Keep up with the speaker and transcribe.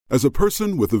As a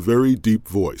person with a very deep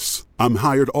voice, I'm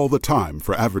hired all the time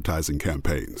for advertising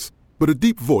campaigns. But a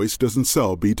deep voice doesn't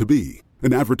sell B2B,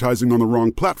 and advertising on the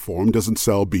wrong platform doesn't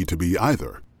sell B2B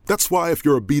either. That's why if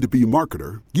you're a B2B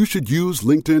marketer, you should use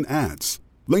LinkedIn ads.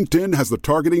 LinkedIn has the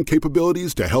targeting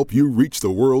capabilities to help you reach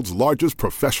the world's largest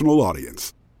professional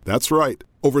audience. That's right,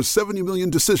 over 70 million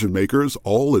decision makers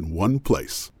all in one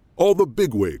place. All the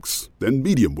big wigs and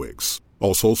medium wigs.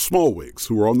 Also small wigs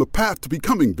who are on the path to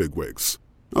becoming big wigs.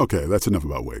 Okay, that's enough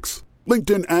about wigs.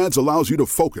 LinkedIn ads allows you to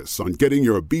focus on getting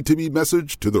your B2B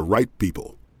message to the right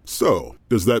people. So,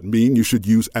 does that mean you should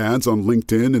use ads on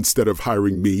LinkedIn instead of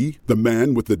hiring me, the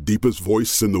man with the deepest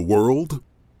voice in the world?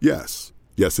 Yes.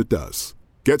 Yes, it does.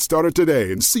 Get started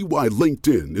today and see why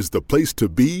LinkedIn is the place to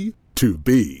be to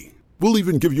be. We'll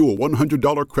even give you a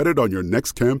 $100 credit on your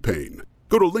next campaign.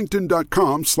 Go to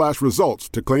linkedin.com/results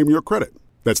to claim your credit.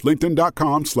 That's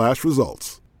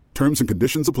linkedin.com/results. Terms and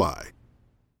conditions apply.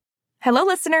 Hello,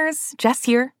 listeners. Jess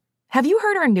here. Have you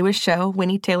heard our newest show,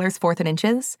 Winnie Taylor's 4th and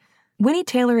Inches? Winnie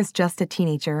Taylor is just a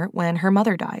teenager when her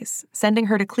mother dies, sending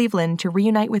her to Cleveland to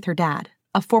reunite with her dad,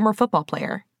 a former football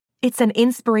player. It's an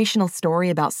inspirational story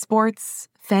about sports,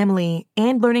 family,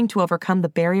 and learning to overcome the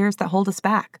barriers that hold us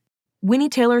back. Winnie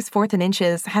Taylor's 4th and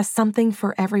Inches has something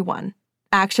for everyone.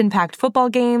 Action-packed football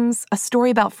games, a story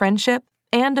about friendship,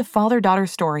 and a father-daughter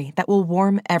story that will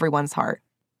warm everyone's heart.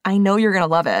 I know you're going to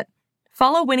love it.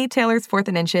 Follow Winnie Taylor's 4th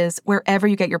and Inches wherever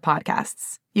you get your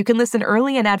podcasts. You can listen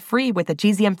early and ad-free with a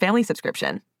GZM family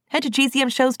subscription. Head to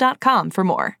gzmshows.com for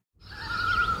more.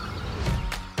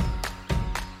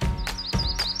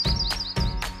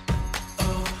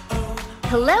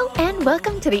 Hello and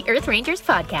welcome to the Earth Rangers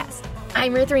podcast.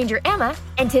 I'm Earth Ranger Emma,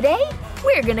 and today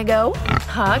we're gonna go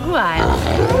hog wild.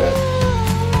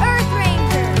 Earth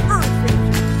Rangers!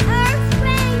 Earth Rangers! Earth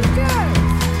Rangers!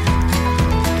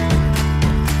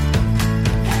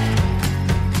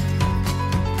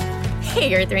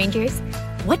 Hey, Earth Rangers.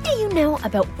 What do you know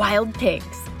about wild pigs?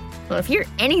 Well, if you're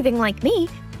anything like me,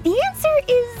 the answer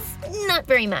is not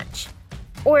very much.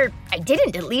 Or I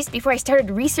didn't, at least, before I started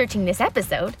researching this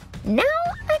episode. Now,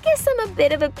 I guess I'm a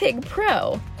bit of a pig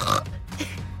pro.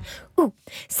 Ooh,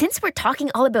 since we're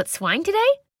talking all about swine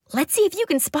today, let's see if you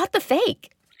can spot the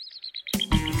fake.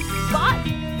 Spot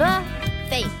the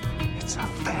fake. It's a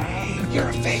fake. You're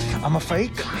a fake. I'm a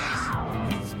fake.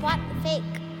 Spot the fake.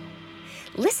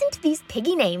 Listen to these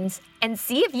piggy names and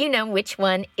see if you know which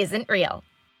one isn't real.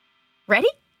 Ready?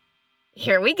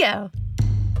 Here we go.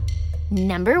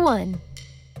 Number 1,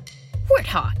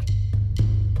 warthog.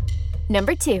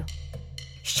 Number 2,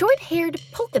 short-haired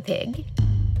polka pig.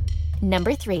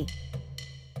 Number 3,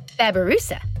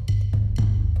 babirusa.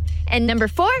 And number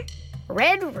 4,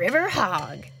 Red River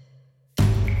hog.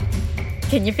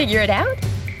 Can you figure it out?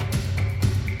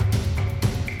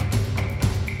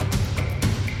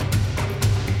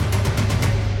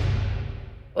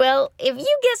 Well, if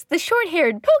you guessed the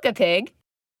short-haired polka pig,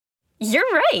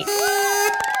 you're right.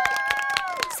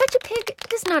 Such a pig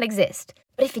does not exist,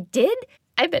 but if it did,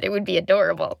 I bet it would be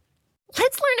adorable.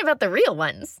 Let's learn about the real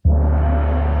ones.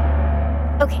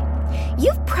 Okay,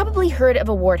 you've probably heard of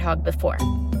a warthog before.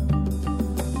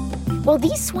 While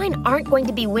these swine aren't going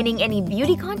to be winning any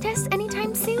beauty contests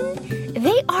anytime soon,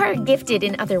 they are gifted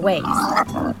in other ways.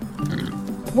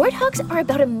 Warthogs are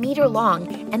about 1 meter long,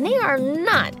 and they are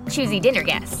not choosy dinner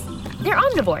guests. They're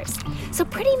omnivores, so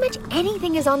pretty much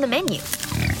anything is on the menu.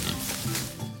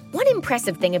 One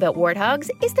impressive thing about warthogs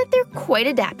is that they're quite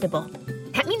adaptable.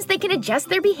 That means they can adjust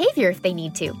their behavior if they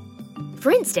need to.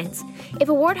 For instance, if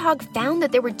a warthog found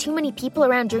that there were too many people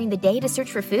around during the day to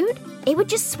search for food, it would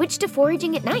just switch to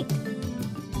foraging at night.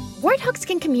 Warthogs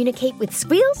can communicate with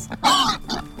squeals,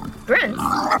 grunts,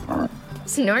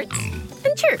 snorts,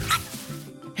 and chirps.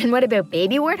 And what about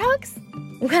baby warthogs?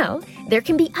 Well, there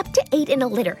can be up to 8 in a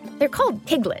litter. They're called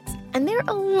piglets, and they're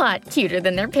a lot cuter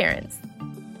than their parents.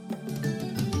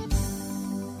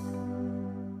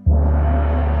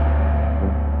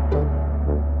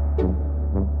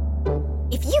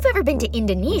 If you've ever been to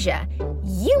Indonesia,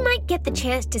 you might get the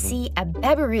chance to see a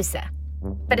babirusa.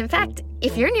 But in fact,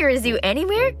 if you're near a zoo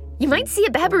anywhere, you might see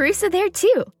a babirusa there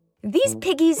too. These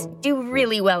piggies do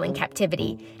really well in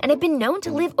captivity and have been known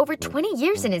to live over 20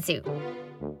 years in a zoo.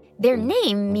 Their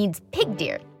name means pig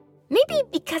deer, maybe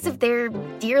because of their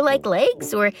deer-like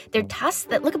legs or their tusks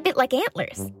that look a bit like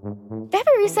antlers.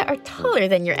 Babirusa are taller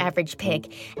than your average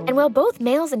pig, and while both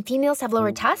males and females have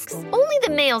lower tusks, only the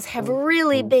males have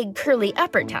really big curly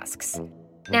upper tusks.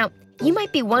 Now, you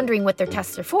might be wondering what their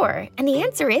tusks are for, and the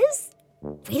answer is,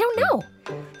 we don't know.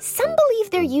 Some believe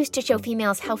they're used to show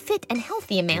females how fit and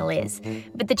healthy a male is,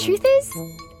 but the truth is,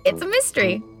 it's a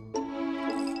mystery.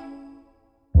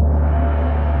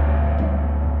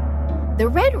 The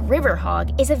red river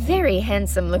hog is a very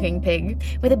handsome-looking pig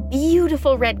with a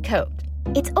beautiful red coat.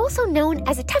 It's also known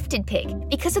as a tufted pig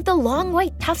because of the long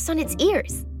white tufts on its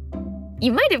ears.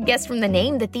 You might have guessed from the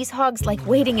name that these hogs like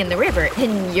wading in the river,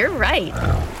 and you're right.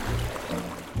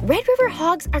 Red river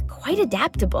hogs are quite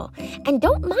adaptable and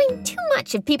don't mind too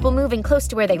much of people moving close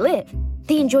to where they live.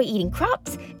 They enjoy eating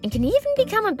crops and can even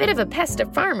become a bit of a pest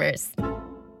of farmers.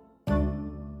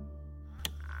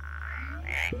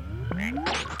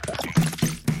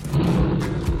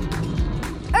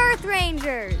 Earth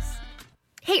Rangers!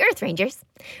 Hey, Earth Rangers.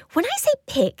 When I say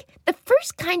pig, the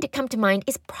first kind to come to mind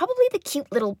is probably the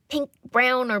cute little pink,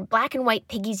 brown, or black and white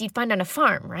piggies you'd find on a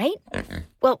farm, right?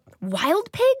 Well,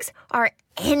 wild pigs are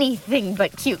anything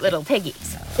but cute little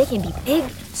piggies. They can be big,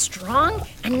 strong,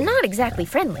 and not exactly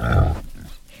friendly.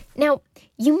 Now,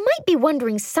 you might be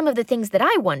wondering some of the things that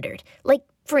I wondered. Like,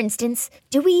 for instance,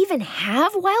 do we even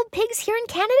have wild pigs here in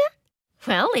Canada?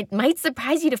 Well, it might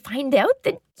surprise you to find out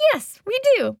that yes, we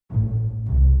do.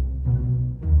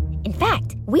 In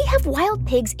fact, we have wild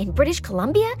pigs in British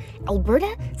Columbia,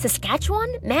 Alberta,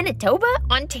 Saskatchewan, Manitoba,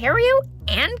 Ontario,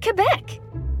 and Quebec.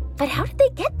 But how did they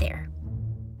get there?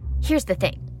 Here's the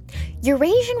thing.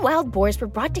 Eurasian wild boars were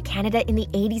brought to Canada in the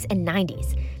 80s and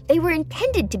 90s. They were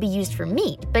intended to be used for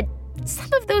meat, but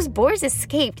some of those boars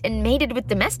escaped and mated with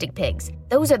domestic pigs.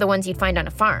 Those are the ones you'd find on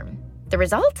a farm. The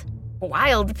result?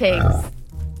 Wild pigs.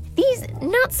 These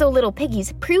not-so-little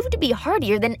piggies proved to be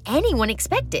hardier than anyone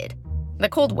expected. The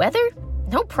cold weather?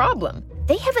 No problem.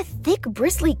 They have a thick,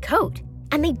 bristly coat,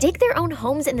 and they dig their own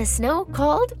homes in the snow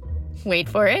called, wait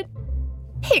for it,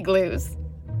 pigloos.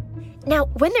 Now,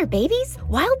 when they're babies,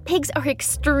 wild pigs are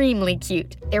extremely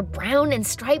cute. They're brown and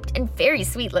striped and very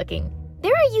sweet-looking.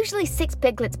 There are usually 6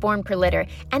 piglets born per litter,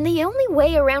 and they only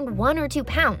weigh around 1 or 2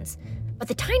 pounds. But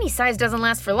the tiny size doesn't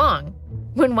last for long.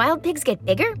 When wild pigs get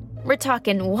bigger, we're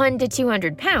talking 1 to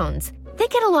 200 pounds, they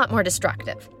get a lot more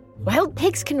destructive. Wild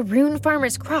pigs can ruin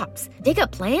farmers' crops, dig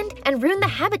up land, and ruin the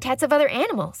habitats of other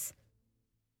animals.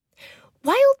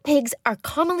 Wild pigs are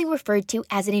commonly referred to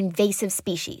as an invasive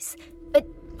species. But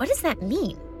what does that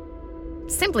mean?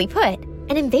 Simply put,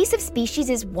 an invasive species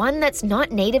is one that's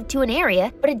not native to an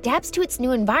area but adapts to its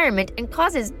new environment and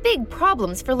causes big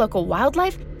problems for local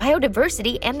wildlife,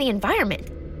 biodiversity, and the environment.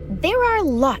 There are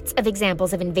lots of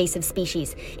examples of invasive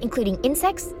species, including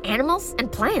insects, animals,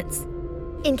 and plants.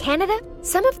 In Canada,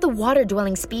 some of the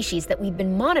water-dwelling species that we've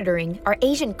been monitoring are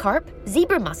Asian carp,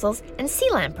 zebra mussels, and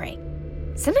sea lamprey.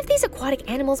 Some of these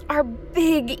aquatic animals are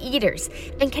big eaters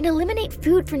and can eliminate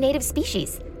food for native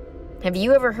species. Have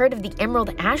you ever heard of the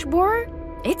emerald ash borer?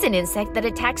 It's an insect that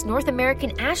attacks North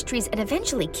American ash trees and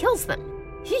eventually kills them.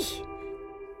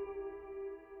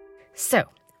 So,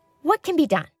 what can be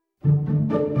done?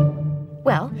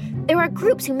 Well, there are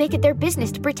groups who make it their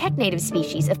business to protect native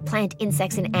species of plant,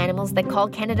 insects, and animals that call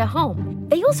Canada home.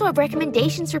 They also have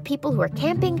recommendations for people who are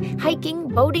camping, hiking,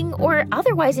 boating, or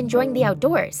otherwise enjoying the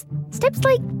outdoors. Steps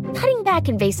like cutting back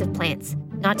invasive plants,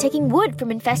 not taking wood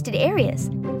from infested areas,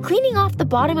 cleaning off the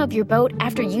bottom of your boat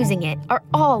after using it are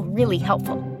all really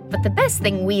helpful. But the best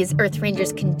thing we as Earth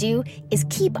Rangers can do is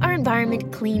keep our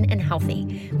environment clean and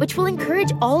healthy, which will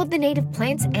encourage all of the native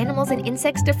plants, animals, and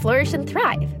insects to flourish and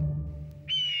thrive.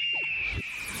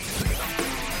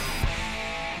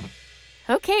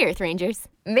 Okay, Earth Rangers.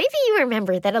 Maybe you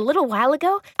remember that a little while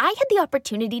ago, I had the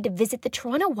opportunity to visit the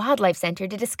Toronto Wildlife Centre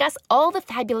to discuss all the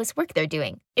fabulous work they're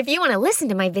doing. If you want to listen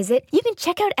to my visit, you can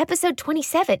check out episode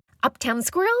 27, Uptown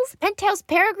Squirrels, Penthouse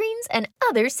Peregrines, and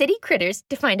Other City Critters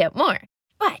to find out more.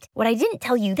 But what I didn't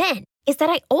tell you then is that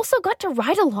I also got to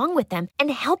ride along with them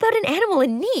and help out an animal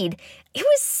in need. It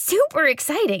was super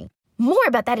exciting. More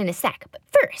about that in a sec, but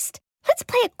first, let's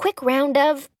play a quick round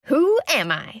of Who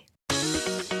Am I?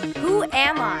 Who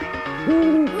am I?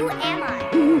 Who am I?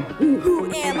 Who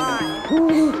am I?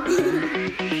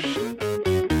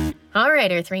 All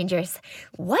right, Earth Rangers.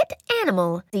 What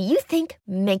animal do you think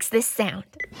makes this sound?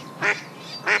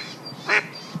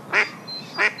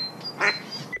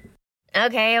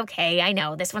 Okay, I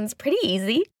know. This one's pretty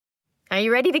easy. Are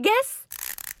you ready to guess?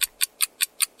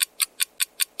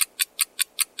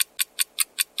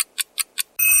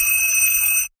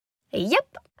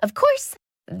 Yep, of course.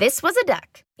 This was a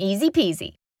duck. Easy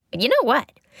peasy. And you know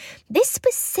what? This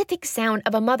specific sound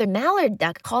of a mother mallard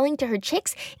duck calling to her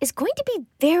chicks is going to be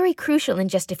very crucial in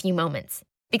just a few moments.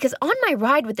 Because on my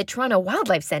ride with the Toronto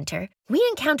Wildlife Centre, we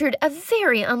encountered a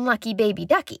very unlucky baby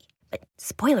ducky. But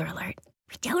spoiler alert,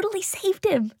 we totally saved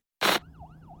him.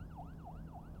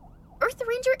 Earth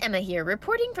Ranger Emma here,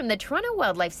 reporting from the Toronto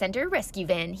Wildlife Centre rescue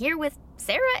van here with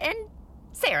Sarah and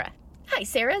Sarah. Hi,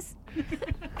 Sarahs.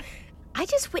 I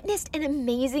just witnessed an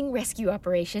amazing rescue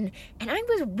operation, and I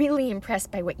was really impressed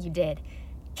by what you did.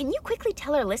 Can you quickly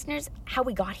tell our listeners how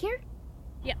we got here?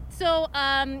 Yeah, so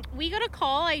we got a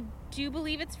call, I do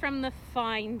believe it's from the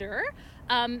finder,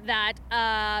 that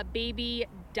a baby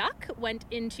duck went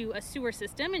into a sewer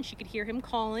system and she could hear him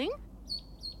calling,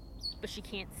 but she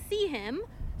can't see him.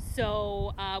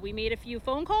 So we made a few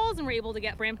phone calls and were able to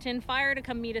get Brampton Fire to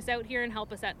come meet us out here and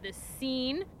help us at this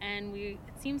scene. And it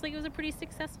seems like it was a pretty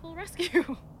successful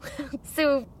rescue.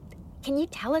 So, can you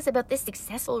tell us about this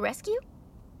successful rescue?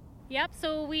 Yep,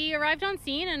 so we arrived on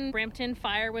scene and Brampton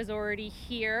Fire was already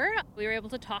here. We were able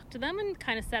to talk to them and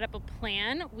kind of set up a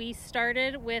plan. We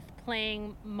started with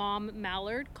playing mom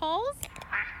mallard calls.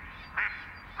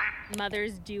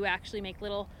 Mothers do actually make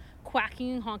little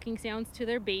quacking and honking sounds to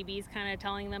their babies, kind of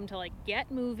telling them to like get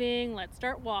moving, let's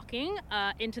start walking.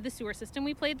 Into the sewer system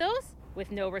we played those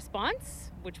with no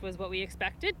response, which was what we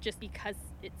expected, just because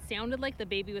it sounded like the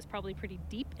baby was probably pretty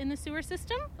deep in the sewer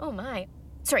system. Oh my.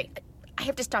 Sorry, I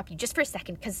have to stop you just for a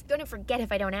second, because I'm going to forget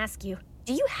if I don't ask you.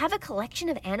 Do you have a collection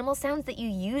of animal sounds that you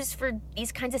use for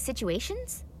these kinds of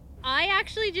situations? I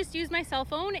actually just used my cell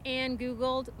phone and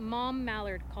Googled mom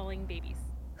mallard calling babies.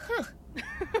 Huh.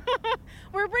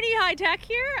 We're pretty high tech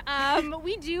here.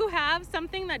 We do have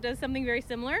something that does something very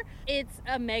similar. It's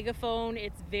a megaphone.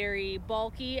 It's very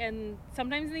bulky, and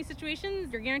sometimes in these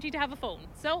situations, you're guaranteed to have a phone.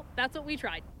 So that's what we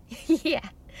tried. Yeah.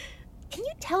 Can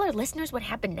you tell our listeners what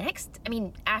happened next? I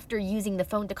mean, after using the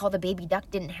phone to call the baby duck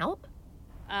didn't help?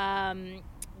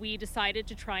 We decided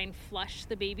to try and flush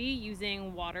the baby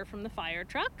using water from the fire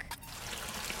truck,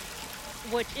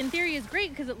 which in theory is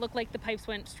great because it looked like the pipes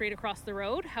went straight across the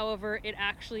road. However, it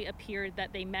actually appeared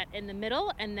that they met in the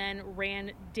middle and then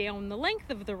ran down the length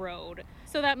of the road.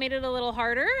 So that made it a little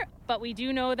harder, but we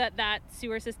do know that that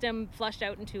sewer system flushed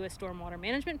out into a stormwater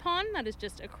management pond that is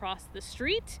just across the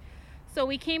street. So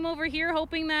we came over here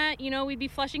hoping that, we'd be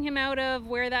flushing him out of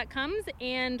where that comes.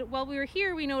 And while we were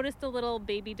here, we noticed a little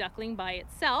baby duckling by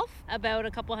itself about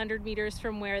a couple hundred meters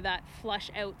from where that flush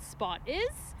out spot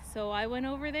is. So I went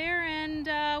over there and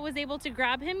was able to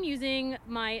grab him using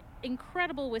my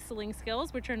incredible whistling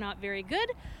skills, which are not very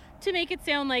good, to make it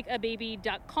sound like a baby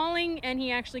duck calling. And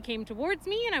he actually came towards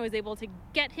me and I was able to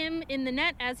get him in the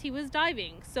net as he was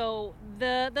diving. So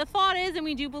the thought is, and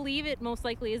we do believe it most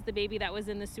likely is the baby that was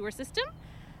in the sewer system.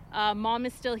 Mom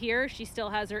is still here. She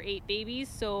still has her 8 babies.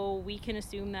 So we can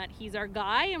assume that he's our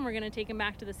guy and we're going to take him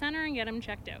back to the center and get him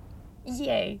checked out.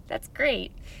 Yay, that's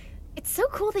great. It's so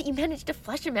cool that you managed to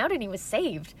flush him out and he was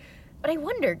saved. But I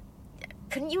wondered,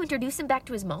 couldn't you introduce him back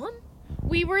to his mom?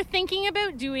 We were thinking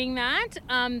about doing that.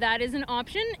 That is an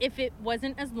option if it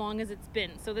wasn't as long as it's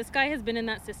been. So this guy has been in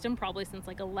that system probably since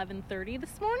like 11:30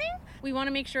 this morning. We want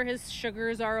to make sure his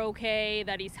sugars are okay,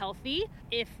 that he's healthy.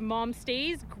 If mom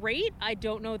stays, great. I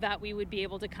don't know that we would be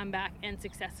able to come back and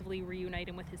successfully reunite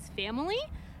him with his family.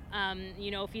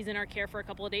 If he's in our care for a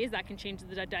couple of days, that can change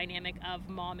the dynamic of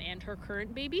mom and her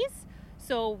current babies.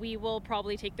 So we will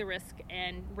probably take the risk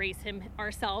and raise him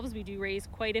ourselves. We do raise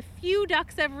quite a few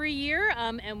ducks every year,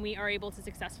 and we are able to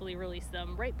successfully release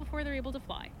them right before they're able to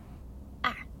fly.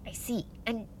 Ah, I see.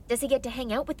 And does he get to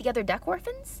hang out with the other duck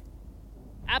orphans?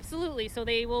 Absolutely. So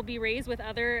they will be raised with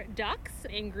other ducks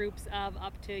in groups of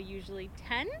up to usually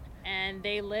 10, and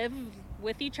they live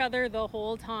with each other the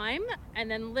whole time. And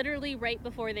then literally right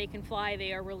before they can fly,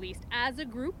 they are released as a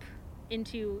group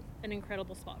into an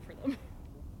incredible spot for them.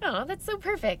 Oh, that's so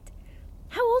perfect.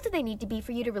 How old do they need to be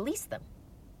for you to release them?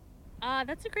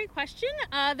 That's a great question.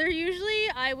 They're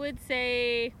usually, I would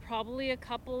say, probably a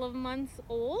couple of months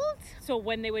old. So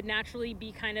when they would naturally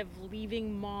be kind of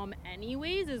leaving mom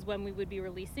anyways is when we would be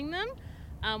releasing them.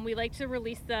 We like to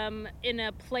release them in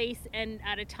a place and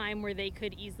at a time where they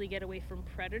could easily get away from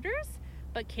predators,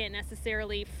 but can't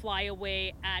necessarily fly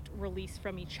away at release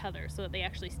from each other, so that they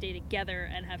actually stay together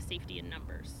and have safety in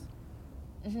numbers.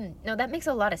 Mm-hmm. No, that makes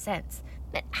a lot of sense.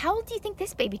 But how old do you think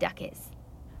this baby duck is?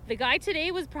 The guy today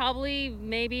was probably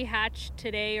maybe hatched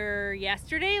today or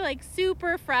yesterday, like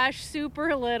super fresh,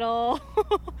 super little.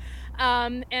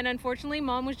 And unfortunately,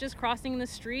 mom was just crossing the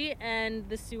street, and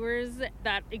the sewers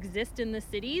that exist in the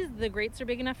cities, the grates are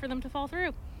big enough for them to fall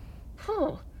through.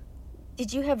 Oh,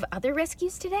 did you have other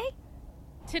rescues today?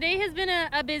 Today has been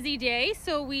a busy day,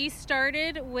 so we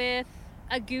started with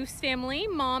a goose family,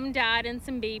 mom, dad, and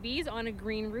some babies on a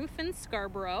green roof in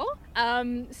Scarborough.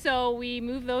 So we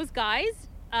moved those guys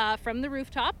from the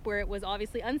rooftop, where it was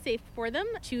obviously unsafe for them,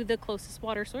 to the closest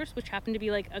water source, which happened to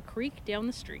be like a creek down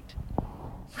the street.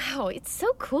 Wow, it's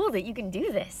so cool that you can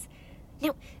do this.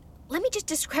 Now, let me just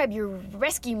describe your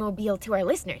rescue mobile to our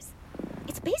listeners.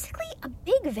 It's basically a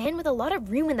big van with a lot of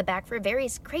room in the back for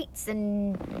various crates,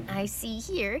 and I see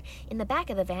here, in the back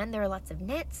of the van, there are lots of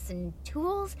nets and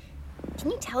tools.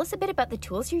 Can you tell us a bit about the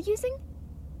tools you're using?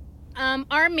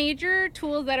 Our major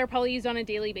tools that are probably used on a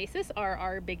daily basis are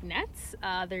our big nets.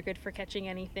 They're good for catching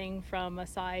anything from a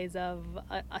size of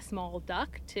a small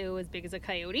duck to as big as a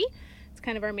coyote. It's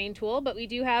kind of our main tool, but we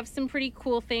do have some pretty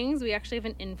cool things. We actually have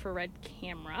an infrared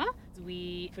camera.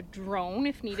 We have a drone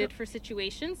if needed for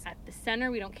situations. At the center,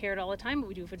 we don't carry it all the time, but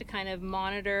we do have to kind of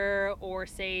monitor or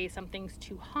say something's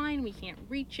too high and we can't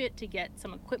reach it to get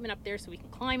some equipment up there so we can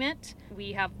climb it.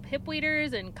 We have hip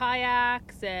waders and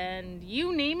kayaks and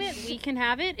you name it, we can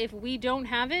have it. If we don't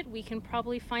have it, we can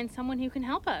probably find someone who can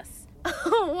help us.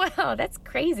 Oh, wow, that's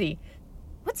crazy.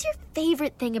 What's your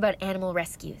favorite thing about animal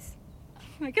rescues?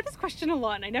 I get this question a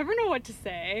lot and I never know what to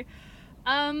say.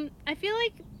 I feel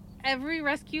like every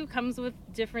rescue comes with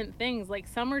different things. Like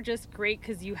some are just great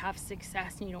because you have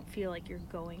success and you don't feel like you're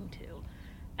going to.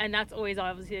 And that's always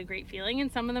obviously a great feeling.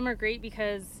 And some of them are great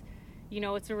because, you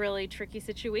know, it's a really tricky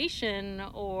situation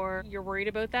or you're worried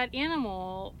about that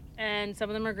animal. And some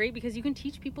of them are great because you can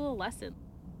teach people a lesson.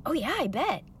 Oh yeah, I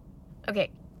bet.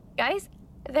 Okay, guys,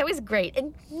 that was great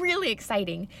and really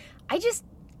exciting. I just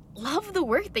love the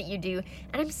work that you do,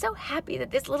 and I'm so happy that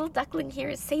this little duckling here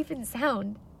is safe and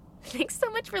sound. Thanks so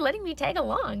much for letting me tag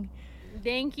along.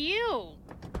 Thank you.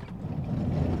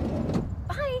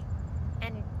 Bye.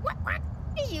 And what?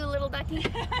 Hey, you little ducky.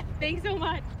 Thanks so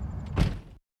much.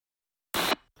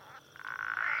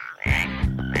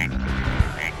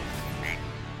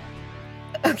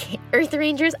 Okay, Earth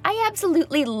Rangers, I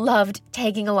absolutely loved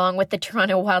tagging along with the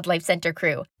Toronto Wildlife Centre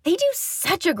crew. They do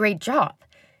such a great job.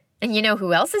 And you know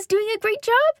who else is doing a great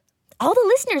job? All the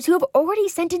listeners who have already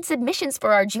sent in submissions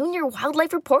for our Junior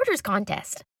Wildlife Reporters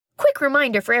contest. Quick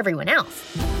reminder for everyone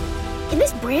else. In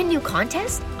this brand new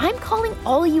contest, I'm calling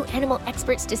all you animal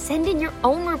experts to send in your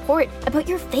own report about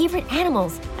your favorite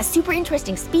animals, a super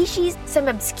interesting species, some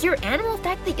obscure animal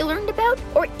fact that you learned about,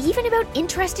 or even about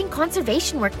interesting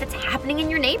conservation work that's happening in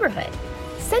your neighborhood.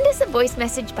 Send us a voice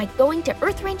message by going to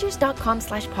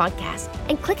earthrangers.com/podcast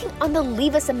and clicking on the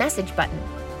Leave Us a Message button.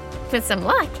 With some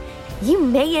luck, you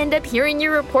may end up hearing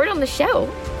your report on the show.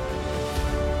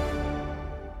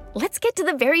 Let's get to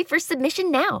the very first submission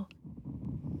now.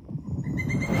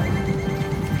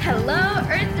 Hello,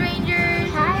 Earth Rangers!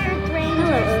 Hi, Earth Rangers!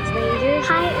 Hello, Earth Rangers!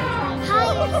 Hi, Earth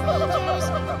Rangers!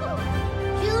 Hi, Earth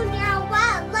Rangers! Junior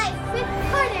Wildlife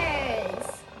Reporters!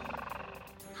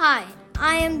 Hi,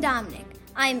 I am Dominic.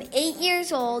 I'm 8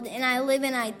 years old and I live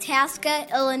in Itasca,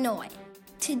 Illinois.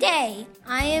 Today,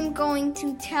 I am going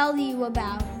to tell you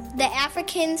about the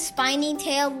African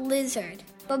spiny-tailed lizard.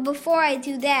 But before I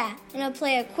do that, I'm going to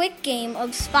play a quick game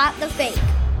of Spot the Fake.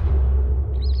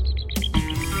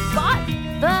 Spot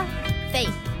the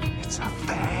fake. It's a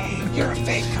fake. You're a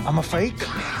fake. I'm a fake.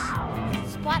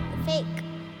 Spot the fake.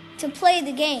 To play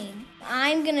the game,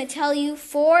 I'm going to tell you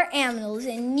 4 animals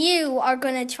and you are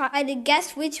going to try to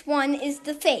guess which one is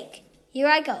the fake. Here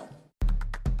I go.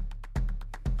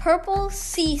 Purple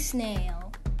sea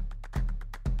snail,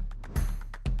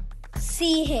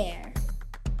 sea hare,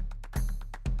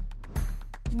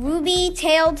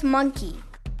 ruby-tailed monkey,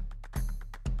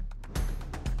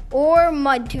 or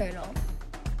mud turtle.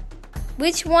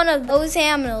 Which one of those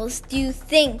animals do you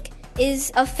think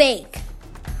is a fake?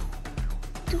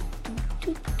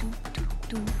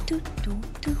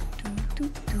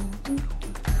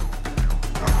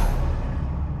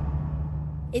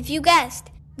 If you guessed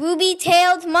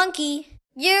ruby-tailed monkey,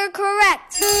 you're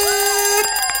correct.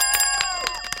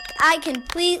 I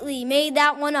completely made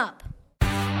that one up.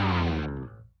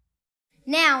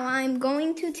 Now I'm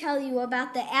going to tell you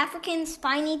about the African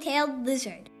spiny-tailed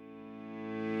lizard.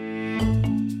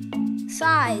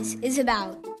 Size is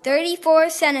about 34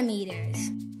 centimeters.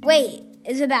 Weight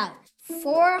is about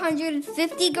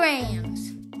 450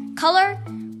 grams. Color,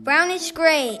 brownish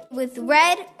gray with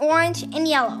red, orange, and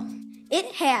yellow.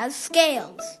 It has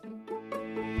scales.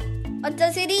 What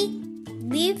does it eat?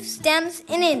 Leaves, stems,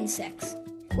 and insects.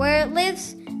 Where it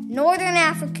lives, northern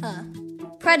Africa.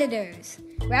 Predators,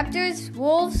 raptors,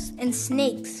 wolves, and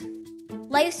snakes.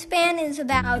 Lifespan is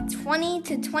about 20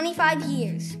 to 25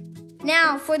 years.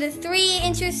 Now for the 3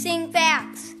 interesting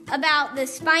facts about the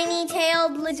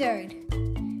spiny-tailed lizard.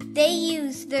 They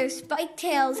use their spiked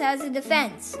tails as a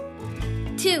defense.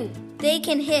 2, they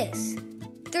can hiss.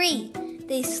 3,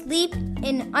 they sleep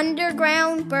in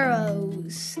underground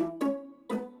burrows.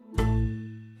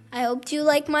 I hope you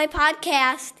like my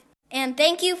podcast, and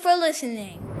thank you for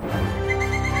listening.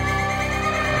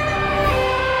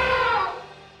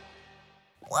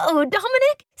 Whoa,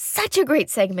 Dominic! Such a great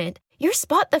segment. your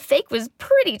spot the fake was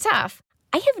pretty tough.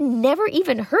 I have never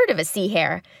even heard of a sea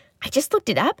hare. I just looked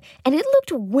it up, and it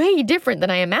looked way different than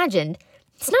I imagined.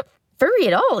 It's not furry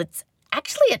at all. It's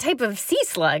actually a type of sea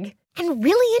slug. And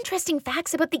really interesting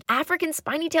facts about the African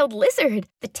spiny-tailed lizard.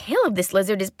 The tail of this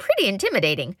lizard is pretty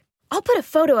intimidating. I'll put a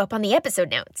photo up on the episode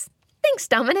notes. Thanks,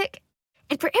 Dominic.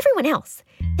 And for everyone else,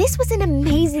 this was an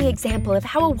amazing example of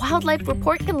how a wildlife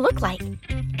report can look like.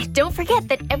 And don't forget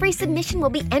that every submission will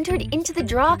be entered into the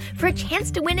draw for a chance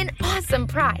to win an awesome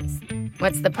prize.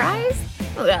 What's the prize?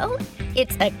 Well,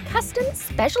 it's a custom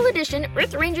special edition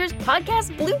Earth Rangers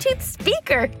podcast Bluetooth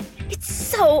speaker. It's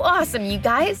so awesome, you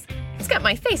guys. It's got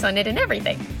my face on it and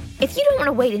everything. If you don't want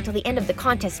to wait until the end of the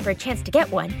contest for a chance to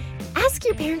get one, ask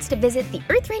your parents to visit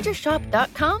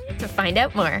theearthrangershop.com to find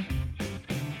out more.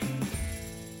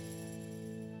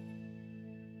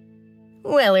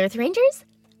 Well, Earth Rangers,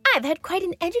 I've had quite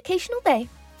an educational day.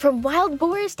 From wild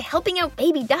boars to helping out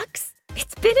baby ducks,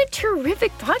 it's been a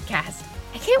terrific podcast.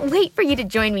 I can't wait for you to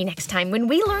join me next time when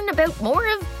we learn about more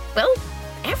of, well,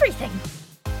 everything.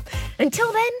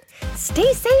 Until then,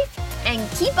 stay safe and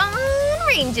keep on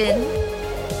ranging.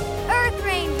 Earth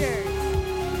Rangers!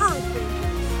 Earth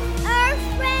Rangers!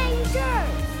 Earth Rangers!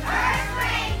 Earth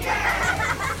Rangers!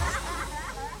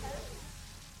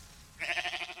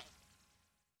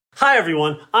 Hi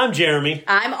everyone, I'm Jeremy.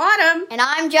 I'm Autumn. And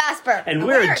I'm Jasper. And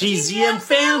we're a GZM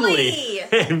family.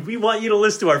 And we want you to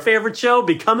listen to our favorite show,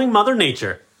 Becoming Mother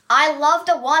Nature. I love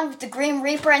the one with the Grim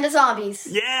Reaper and the zombies.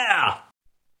 Yeah!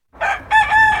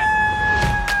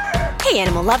 Hey,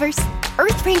 animal lovers.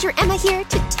 Earth Ranger Emma here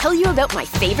to tell you about my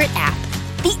favorite app,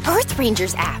 the Earth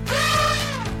Rangers app.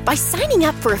 By signing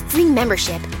up for a free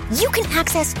membership, you can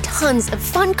access tons of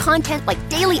fun content like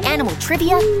daily animal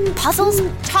trivia, puzzles,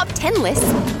 top 10 lists,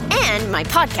 and my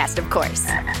podcast, of course.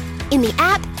 In the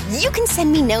app, you can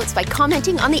send me notes by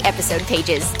commenting on the episode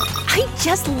pages. I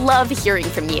just love hearing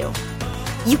from you.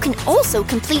 You can also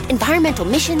complete environmental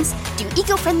missions, do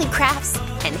eco-friendly crafts,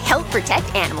 and help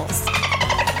protect animals.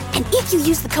 And if you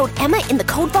use the code Emma in the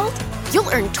code vault, you'll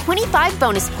earn 25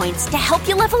 bonus points to help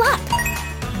you level up.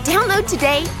 Download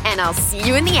today, and I'll see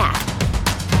you in the app.